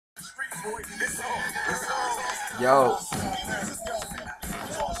Yo.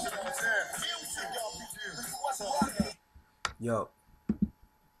 Yo.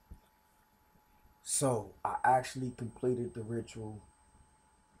 So I actually completed the ritual.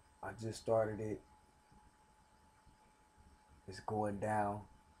 I just started it. It's going down.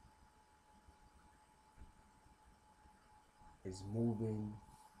 It's moving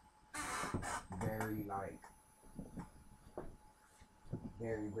very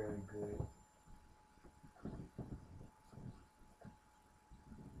very good.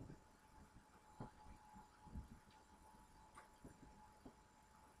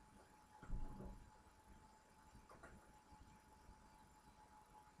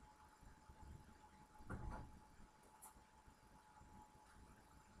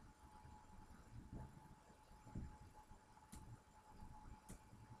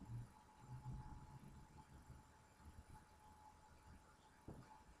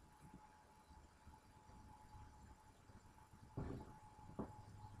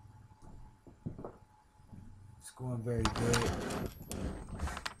 It's going very good.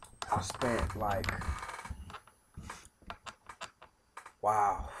 I spent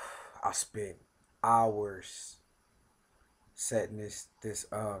wow, I spent hours setting this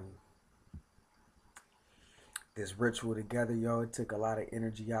ritual together, yo. It took a lot of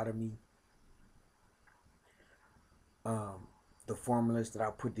energy out of me. The formulas that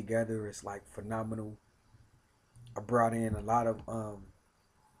I put together is like phenomenal. I brought in a lot of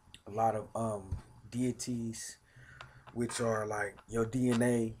deities, which are like your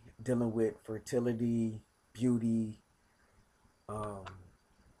DNA dealing with fertility, beauty, um,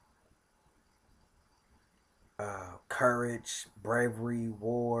 courage, bravery,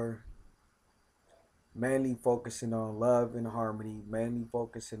 war. Mainly focusing on love and harmony. Mainly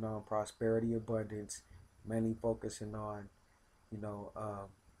focusing on prosperity, abundance. Mainly focusing on, you know,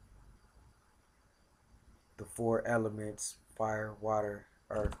 the four elements: fire, water,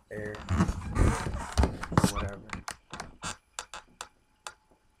 earth, air, whatever.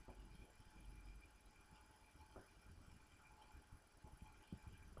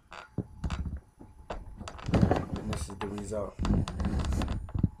 And this is the result.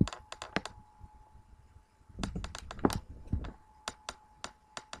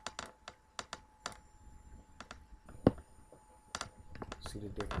 See the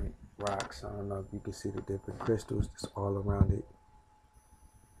different rocks. I don't know if you can see the different crystals that's all around it.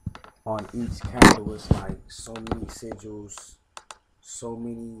 On each candle is like so many sigils, so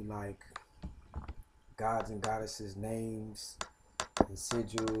many like gods and goddesses names and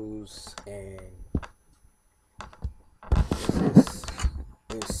sigils, and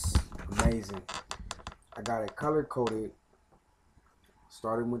it's amazing. I got it color coded,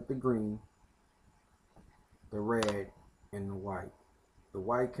 starting with the green, the red, and the white. The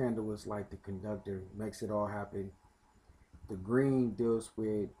white candle is like the conductor, makes it all happen. The green deals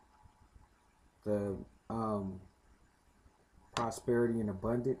with the prosperity and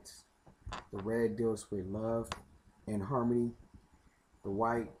abundance. The red deals with love and harmony. The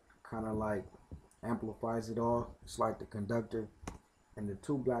white kind of like amplifies it all. It's like the conductor. And the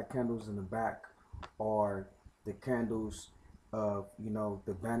two black candles in the back are the candles of,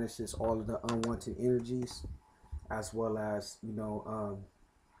 that vanishes all of the unwanted energies, as well as,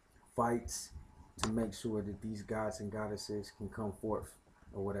 fights to make sure that these gods and goddesses can come forth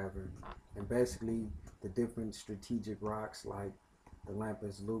or whatever. And basically the different strategic rocks like the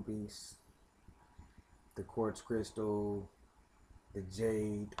lapis lupis, the quartz crystal, the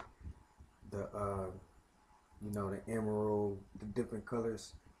jade, the the emerald, the different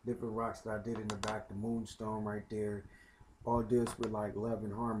colors, different rocks that I did in the back, the moonstone right there, all deals with like love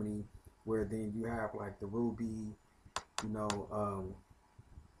and harmony, where then you have like the ruby,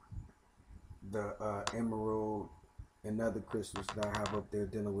 the emerald, and other crystals that I have up there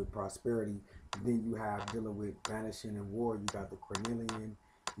dealing with prosperity. And then you have dealing with vanishing and war. You got the cornelian,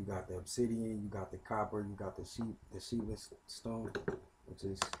 you got the obsidian, you got the copper, you got the Shiva stone, which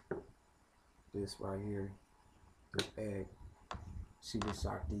is this right here, this egg, Shiva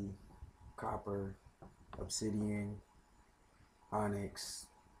Shakti, copper, obsidian, onyx,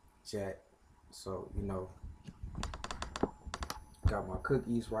 jet. So, got my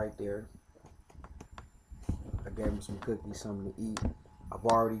cookies right there. I gave him some cookies, something to eat. I've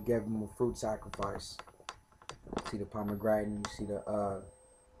already gave him a fruit sacrifice. See the pomegranate, you see the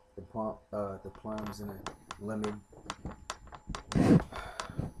plums and the lemon.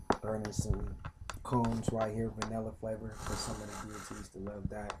 Burning some cones right here, vanilla flavor, for some of the deities to love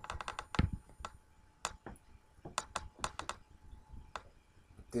that.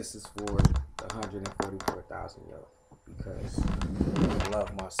 This is for the 144,000, yo. You because I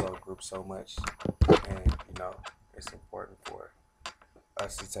love my soul group so much, and you know, it's important for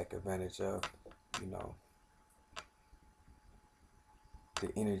us to take advantage of, you know,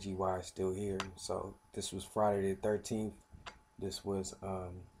 the energy while it's still here. So this was Friday the 13th. This was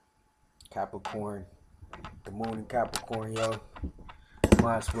Capricorn, the moon in Capricorn, yo.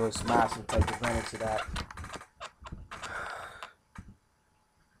 Might as well smash and take advantage of that.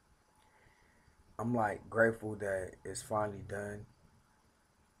 I'm like grateful that it's finally done.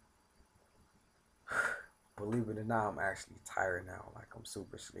 Believe it or not, I'm actually tired now. Like, I'm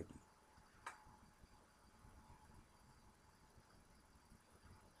super sleepy.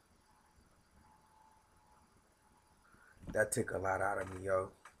 That took a lot out of me,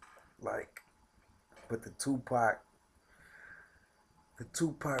 yo. Like, but the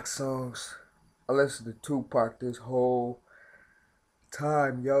Tupac songs, I listened to Tupac this whole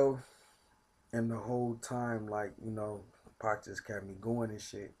time, yo. And the whole time, like, you know, Pac just kept me going and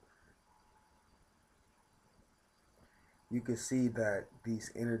shit. You can see that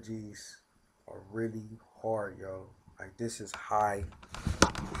these energies are really hard, yo. Like, this is high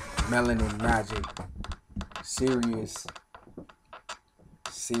melanin magic. Serious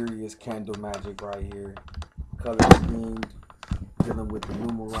candle magic right here. Color schemed, dealing with the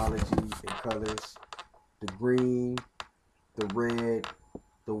numerology and colors. The green, the red,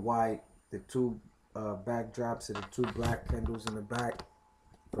 the white, the two backdrops of the two black candles in the back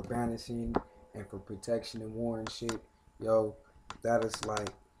for banishing and for protection and war and shit. Yo, that is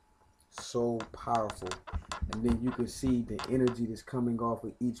like so powerful. And then you can see the energy that's coming off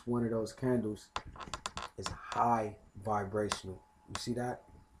of each one of those candles is high vibrational. You see that?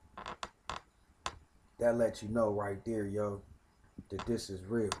 That lets you know right there, yo, that this is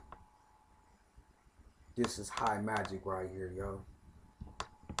real. This is high magic right here, yo.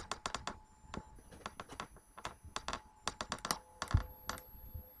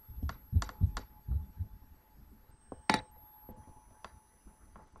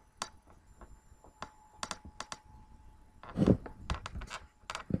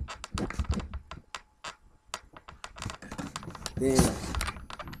 Then,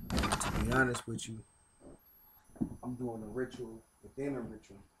 to be honest with you, I'm doing a ritual within a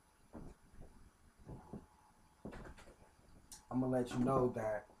ritual. I'm gonna let you know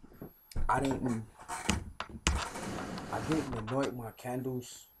that I didn't anoint my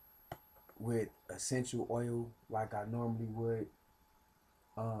candles with essential oil like I normally would.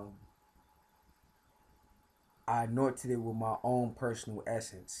 I anointed it with my own personal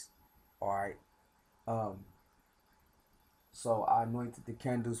essence. Alright. So I anointed the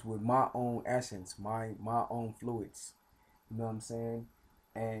candles with my own essence, my own fluids. You know what I'm saying?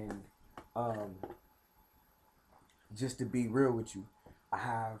 And just to be real with you, I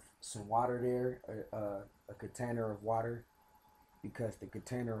have some water there, a container of water, because the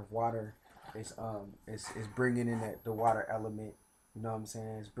container of water is bringing in the water element. You know what I'm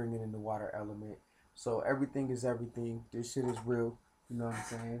saying? It's bringing in the water element. So everything is everything. This shit is real. You know what I'm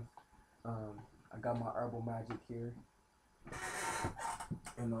saying? I got my herbal magic here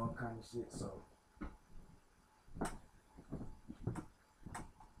and all kind of shit. So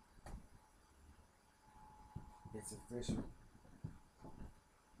it's official.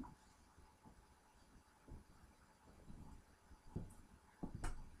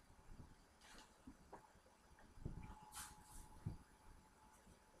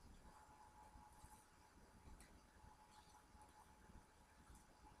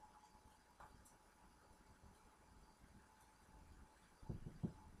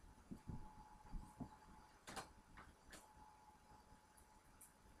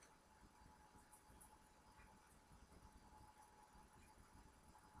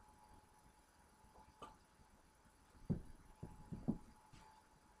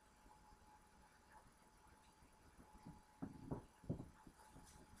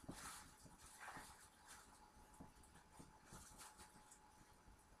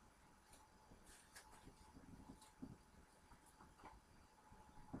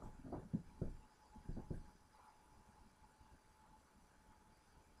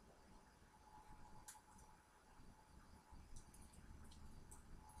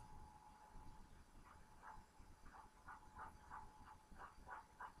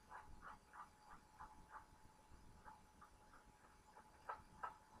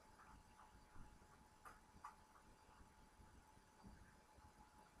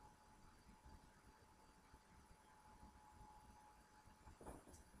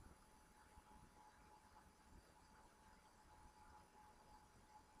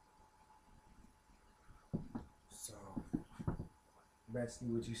 So basically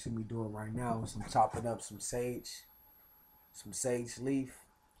what you see me doing right now is I'm chopping up some sage some sage leaf,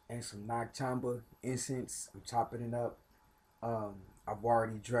 and some Nag incense. I'm chopping it up. I've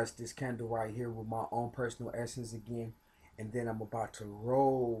already dressed this candle right here with my own personal essence again. And then I'm about to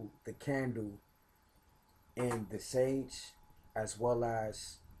roll the candle in the sage as well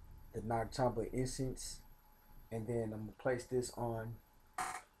as the Nag incense. And then I'm going to place this on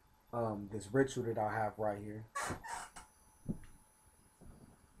this ritual that I have right here.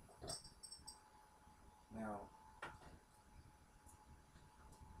 Now,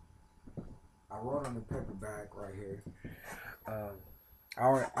 I wrote on the paper bag right here.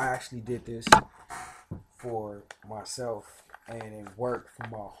 I actually did this for myself, and it worked for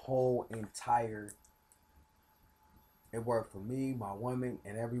my whole entire. It worked for me, my woman,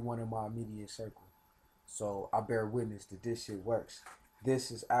 and everyone in my immediate circle. So I bear witness that this shit works.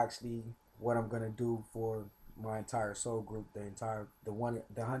 This is actually what I'm gonna do for my entire soul group, the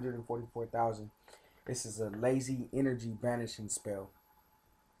 144,000. This is a lazy energy banishing spell.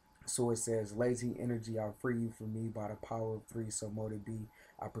 So it says, lazy energy, I free you from me by the power of three, so mote it be.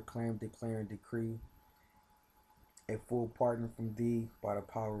 I proclaim, declare, and decree a full pardon from thee by the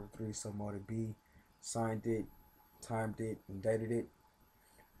power of three, so mote it be. Signed it, timed it, and dated it.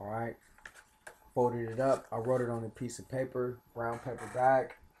 Alright. Folded it up. I wrote it on a piece of paper, brown paper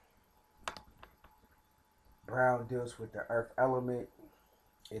bag. Brown deals with the earth element.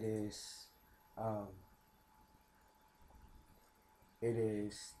 It is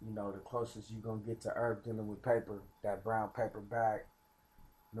the closest you're gonna get to earth dealing with paper, that brown paper bag.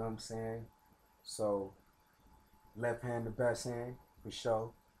 You know what I'm saying? So left hand the best hand for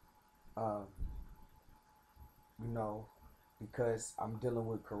sure. Because I'm dealing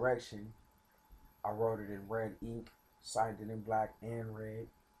with correction, I wrote it in red ink, signed it in black and red.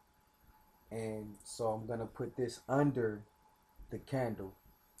 And so I'm gonna put this under the candle,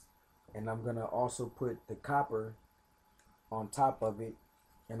 and I'm gonna also put the copper on top of it,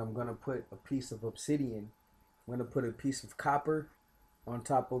 and I'm gonna put a piece of obsidian. I'm gonna put a piece of copper on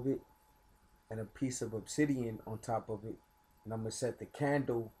top of it and a piece of obsidian on top of it, and I'm gonna set the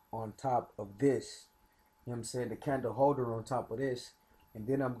candle on top of this. You know what I'm saying? The candle holder on top of this, and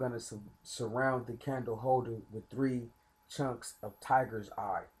then I'm gonna surround the candle holder with 3 chunks of tiger's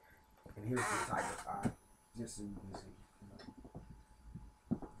eye. And here's the tiger's eye, just so you can see.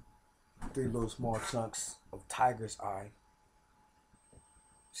 3 little small chunks of tiger's eye.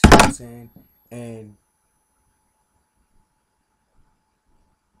 See what I'm saying?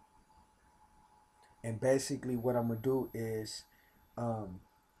 And basically what I'm gonna do is I'm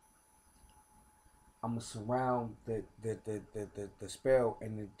gonna surround the spell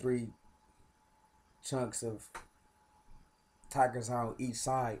and the 3 chunks of tiger's eye on each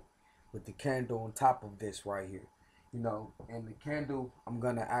side with the candle on top of this right here. And the candle, I'm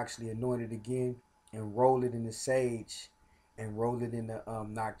gonna actually anoint it again and roll it in the sage and roll it in the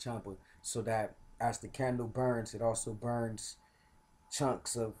Nag Champa, so that as the candle burns, it also burns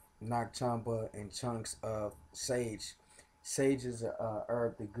chunks of Nag Champa and chunks of sage. Sage is a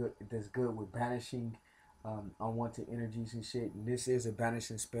herb that's good with banishing unwanted energies and shit. And this is a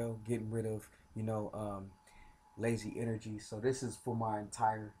banishing spell, getting rid of lazy energy. So this is for my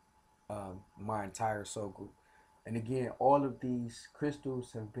entire soul group. And again, all of these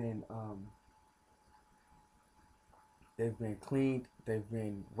crystals have been they've been cleaned, they've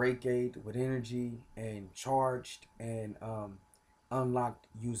been reiked with energy and charged and unlocked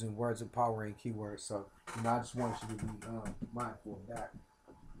using words of power and keywords. So I just want you to be mindful of that.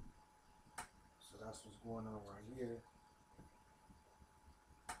 So that's what's going on right here.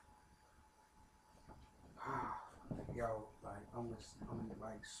 Yo, like I'm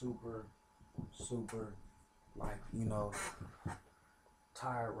like super like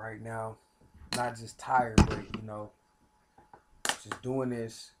tired right now. Not just tired, but just doing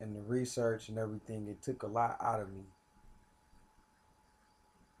this and the research and everything, it took a lot out of me.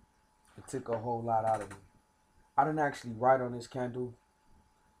 It took a whole lot out of me. I didn't actually write on this candle.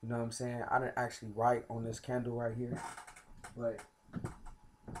 You know what I'm saying? I didn't actually write on this candle right here. But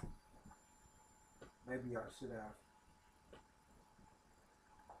maybe I should have.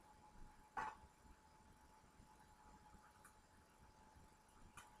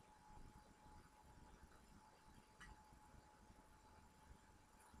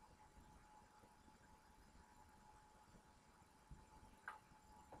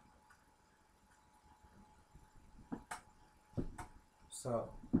 So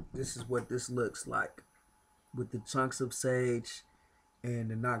this is what this looks like with the chunks of sage and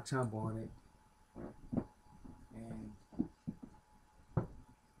the Nag Champa on it. And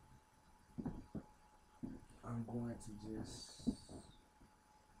I'm going to just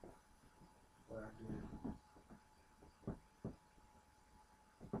what I did.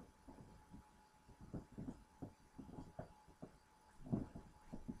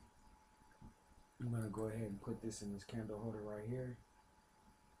 go ahead and put this in this candle holder right here.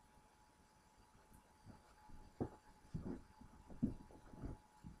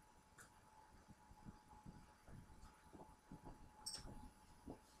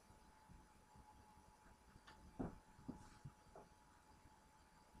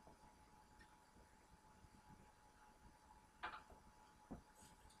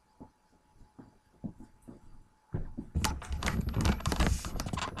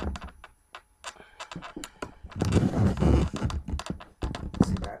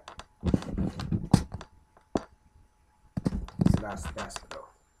 See that? So that's though.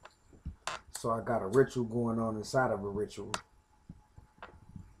 So I got a ritual going on inside of a ritual.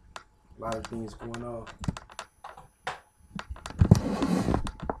 A lot of things going on.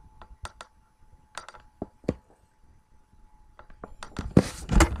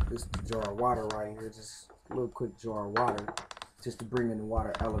 This jar of water right here, just a little quick jar of water, just to bring in the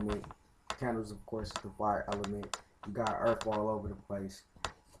water element. Candles, of course, is the fire element. You got earth all over the place.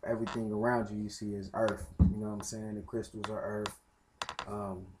 Everything around you see is earth. You know what I'm saying? The crystals are earth.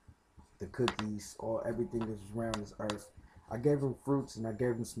 The cookies, everything that's around is earth. I gave him fruits and I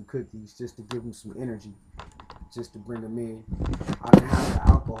gave him some cookies just to give him some energy, just to bring them in. I didn't have the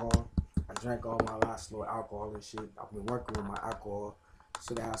alcohol. I drank all my last little alcohol and shit. I've been working with my alcohol.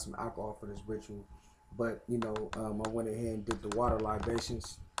 Should have had some alcohol for this ritual, but you know, I went ahead and did the water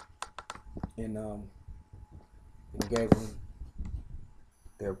libations, and gave them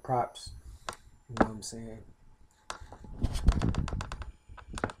their props. You know what I'm saying?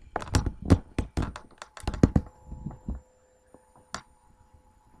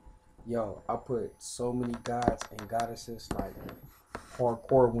 Yo, I put so many gods and goddesses, like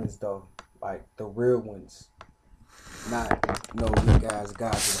hardcore ones though, like the real ones. Not no weak ass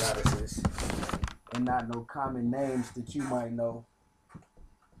gods and goddesses. And not no common names that you might know.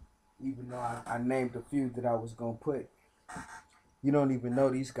 Even though I named a few that I was gonna put. You don't even know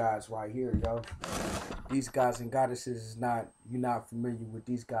these guys right here, yo. These gods and goddesses is not, you're not familiar with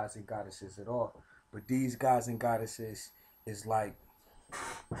these gods and goddesses at all. But these gods and goddesses is like,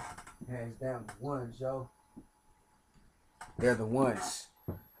 hands down, the ones, yo. They're the ones.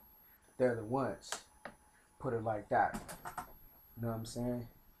 They're the ones. Put it like that. You know what I'm saying?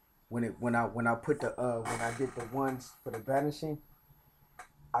 When I put the when I did the ones for the banishing,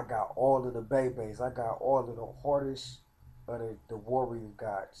 I got all of the babies. I got all of the hardest of the warrior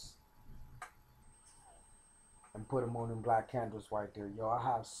gods. And put them on them black candles right there. Yo, I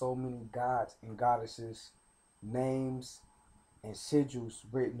have so many gods and goddesses, names, and sigils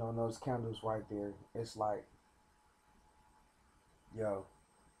written on those candles right there. It's like, yo,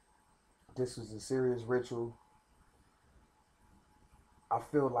 this was a serious ritual. I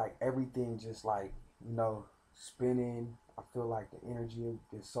feel like everything just like, you know, spinning. I feel like the energy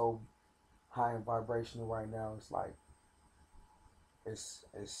is so high and vibrational right now. It's like, it's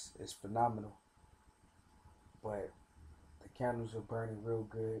phenomenal. But the candles are burning real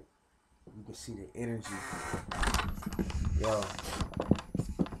good. You can see the energy. Yo.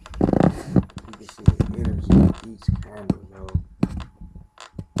 You can see the energy of each candle, yo.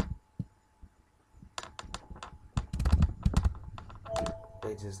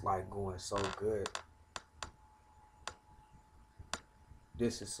 They just like going so good.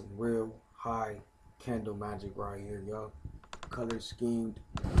 This is some real high candle magic right here, yo. Color schemed.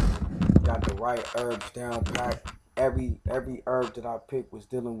 Got the right herbs down pat. Every herb that I picked was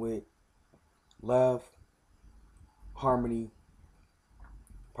dealing with love, harmony,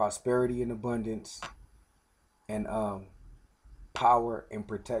 prosperity and abundance, and power and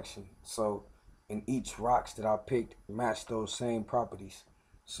protection. So in each rocks that I picked matched those same properties.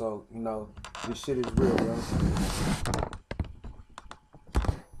 So, you know, this shit is real, yo.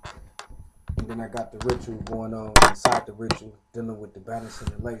 And then I got the ritual going on inside the ritual, dealing with the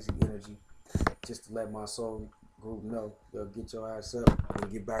balancing and lazy energy, just to let my soul group know, yo, get your ass up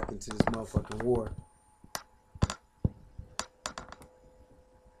and get back into this motherfucking war.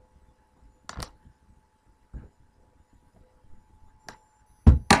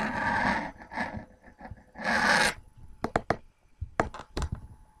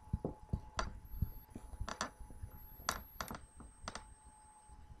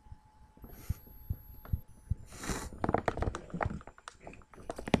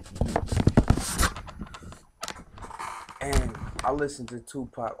 And I listened to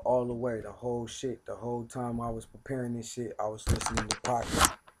Tupac all the way, the whole shit. The whole time I was preparing this shit, I was listening to Pac.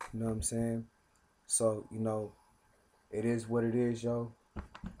 You know what I'm saying? So, you know, it is what it is, yo.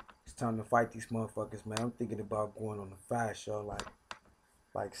 It's time to fight these motherfuckers, man. I'm thinking about going on a fast, yo.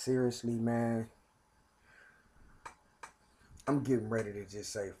 Like seriously, man. I'm getting ready to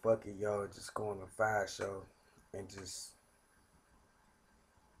just say fuck it, yo. Just go on a fast show and just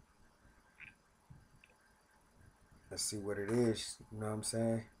let's see what it is. You know what I'm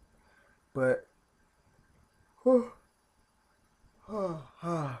saying? But that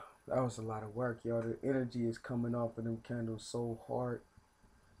was a lot of work, yo. The energy is coming off of them candles so hard.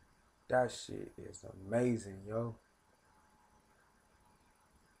 That shit is amazing, yo.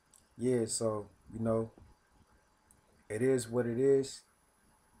 Yeah, so, you know, it is what it is.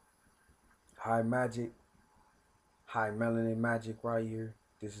 High magic, high melanin magic right here.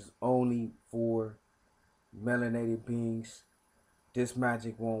 This is only for melanated beings. This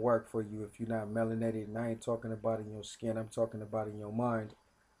magic won't work for you if you're not melanated. And I ain't talking about in your skin. I'm talking about in your mind.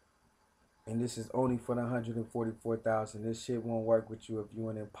 And this is only for the 144,000. This shit won't work with you if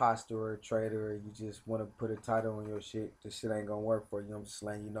you're an imposter or a traitor or you just want to put a title on your shit. This shit ain't gonna work for you. I'm just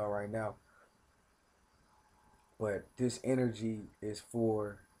letting you know right now. But this energy is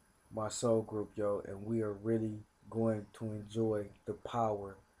for my soul group, yo, and we are really going to enjoy the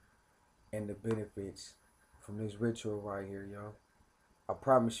power and the benefits from this ritual right here, yo. I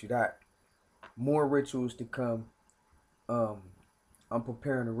promise you that. More rituals to come. I'm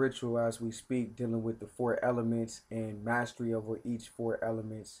preparing a ritual as we speak, dealing with the 4 elements and mastery over each 4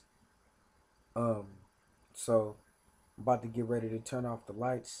 elements. So I'm about to get ready to turn off the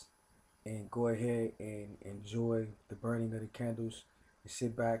lights and go ahead and enjoy the burning of the candles and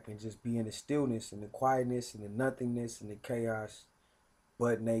sit back and just be in the stillness and the quietness and the nothingness and the chaos,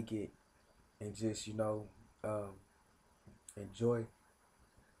 butt naked, and just, you know, enjoy,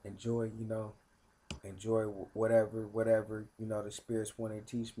 you know, enjoy whatever, you know, the spirits want to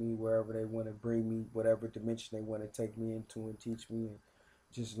teach me, wherever they want to bring me, whatever dimension they want to take me into and teach me, and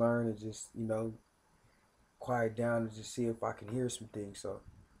just learn and just, you know, quiet down and just see if I can hear some things. So,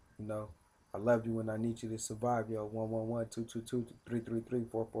 you know, I love you and I need you to survive, yo.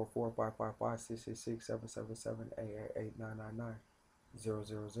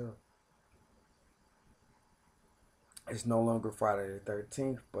 111-222-333-444-555-666-777-888-999-000. It's no longer Friday the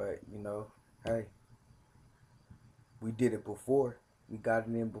 13th, but, you know, hey, we did it before. We got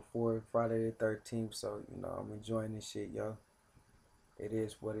it in before Friday the 13th, so, you know, I'm enjoying this shit, yo. It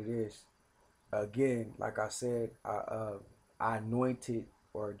is what it is. Again, like I said, I anointed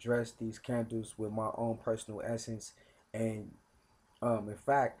or addressed these candles with my own personal essence. And in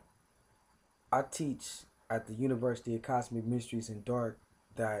fact, I teach at the University of Cosmic Mysteries in Dark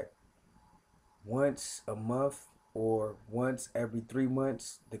that once a month or once every 3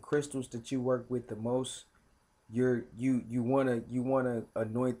 months, the crystals that you work with the most, you wanna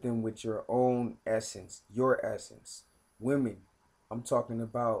anoint them with your own essence, your essence. Women, I'm talking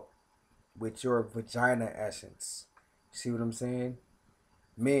about with your vagina essence. See what I'm saying?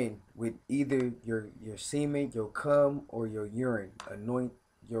 Men, with either your semen, your cum, or your urine. Anoint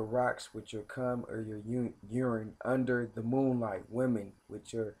your rocks with your cum or your urine under the moonlight. Women,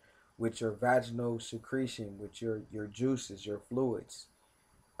 with your vaginal secretion, with your juices, your fluids.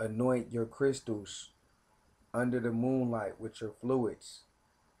 Anoint your crystals under the moonlight with your fluids.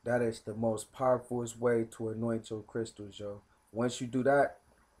 That is the most powerfulest way to anoint your crystals, yo. Once you do that,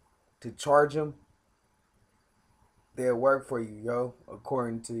 to charge them, they'll work for you, yo,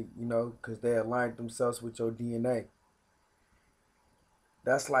 according to, you know, because they aligned themselves with your DNA.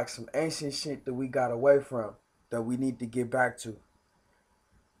 That's like some ancient shit that we got away from, that we need to get back to,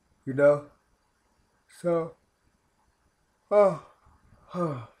 you know? So,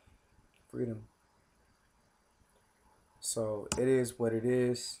 freedom. So, it is what it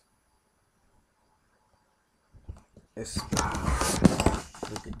is. It's,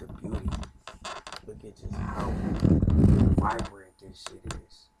 look at the beauty. Look at just how vibrant this shit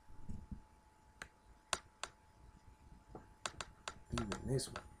is. Even this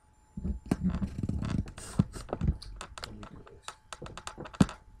one. Let me do this.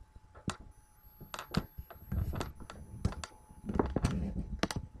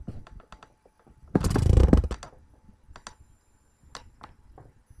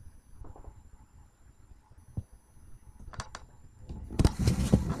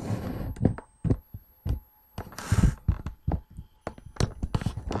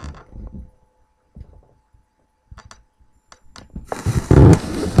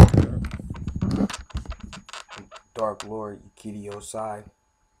 Dark Lord Ukquili Osie,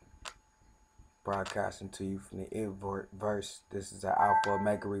 broadcasting to you from the verse. This is an Alpha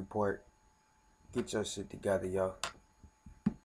Omega report. Get your shit together, yo.